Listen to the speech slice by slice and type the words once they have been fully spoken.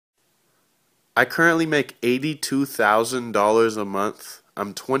I currently make $82,000 a month.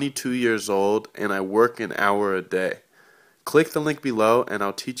 I'm 22 years old and I work an hour a day. Click the link below and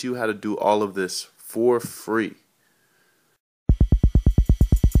I'll teach you how to do all of this for free.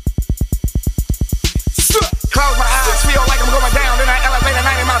 Close my eyes, feel like I'm going down in an elevator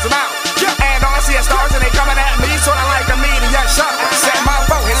 90 miles an hour. And all I see is stars and they coming at me, sorta like a meteor shower. Set my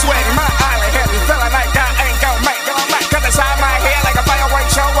forehead sweaty, my eyelid heavy, feeling like I ain't gon' make it. Cause inside my head like a fireworks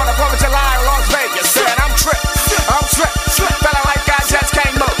show on the 4th of July in Las Vegas. Said I'm tripped, feeling like I just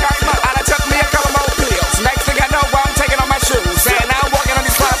can't move. I done took me a couple more pills. Next thing I know, I'm taking off my shoes. And now I'm walking on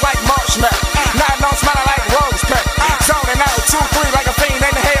these clouds like marshmallow. Now I'm smelling like rose pepper. Zoning out, 2-3 like a fiend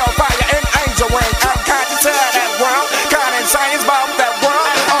in hellfire and angel wing. I'm conscious of that world, kind of science about that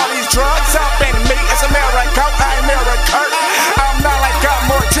world. All these drugs up in me, it's a miracle, I'm miracle. I'm not like a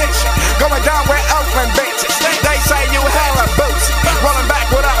mortician, going down with Oakland bitches. They say you hella boozy, rolling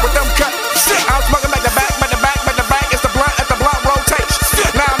backward up with them cuts. I'm smoking back the back, it's the blunt at the blunt rotation.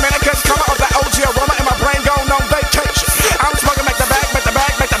 Now I'm in a cause come off that OG aroma and my brain going on vacation. I'm smoking back the back,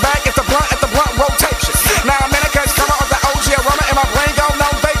 it's the blunt at the blunt rotation. Now I'm in a cause come off that OG aroma and my brain going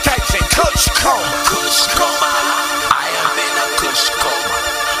on vacation. Kush Coma. Kush Coma, I am in a Kush Coma.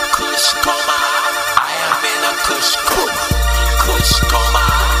 Kush Coma, I am in a Kush Coma. Kush Coma,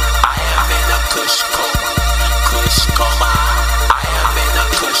 I am in a Kush Coma. Kush Coma, I am in a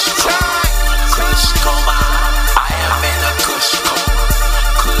Kush Coma. Kush Coma, I am in a Kush Coma.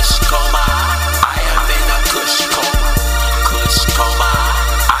 Kush Coma, I am in a Kush Coma. Kush Coma,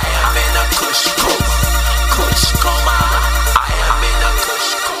 I am in a Kush Coma. Kush Coma, I am in a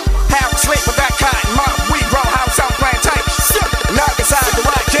Kush Coma. Half asleep with that cotton mom, we grow house on plantation. Knock inside the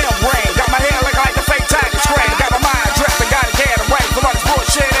right damn brain. Got my hair looking like the fake tiger screen. Got my mind drifting, gotta get away from all this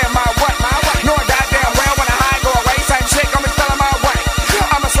bullshit in my way. Knowing goddamn well when the high go away, same shit gon' be filling my way.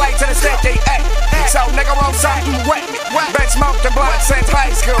 I'm a slave to the sticky A, so nigga want something wet me. Been smoking blunt since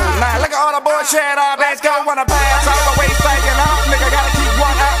high school. Now look at all the bullshit I let's go wanna pass. Always thinking off, nigga gotta keep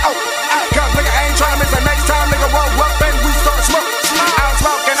one eye out. Cause nigga ain't tryna miss the next time nigga roll up and we start smoking. I'm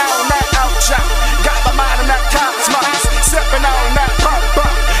smoking on that out shot. Got my mind on that cosmos. Sipping on that pump.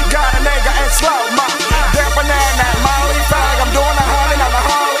 Got a nigga in slow mo. Dipping in that molly. Feel like I'm doing a honey on the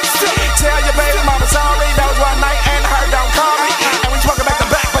Harley. Tell your baby mama sorry. That was one night and her don't call me. And we smoking back the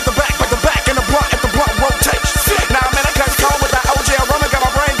back, in the blunt rotation. Now I'm in a Kush Coma with that OG aroma. Got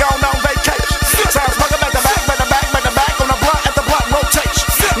my brain going on vacation. So I'm smoking back the back, on the blunt rotation.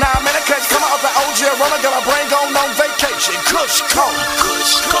 Now I'm in a Kush Coma with that OG aroma. Got my brain going on vacation. Kush Coma.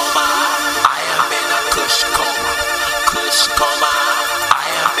 Kush Coma, I am in a Kush Coma. Kush Coma, I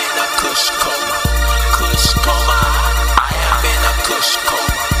am in a Kush Coma. Kush Coma, I am in a Kush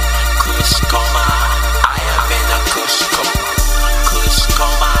Coma. Kush Coma, I am in a Kush Coma. Kush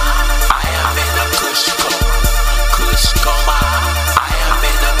Coma, I am in a Kush Coma. Kush Coma, I am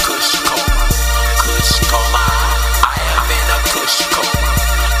in a Kush Coma. Kush Coma, I am in a Kush Coma.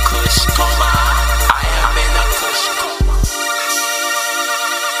 Kush Coma, I am in a Kush Coma.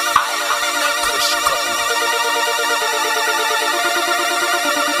 I am in a Kush Coma.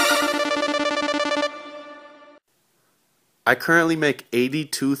 I currently make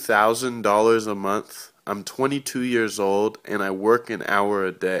 $82,000 a month. I'm 22 years old and I work an hour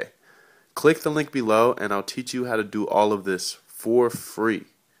a day. Click the link below and I'll teach you how to do all of this for free.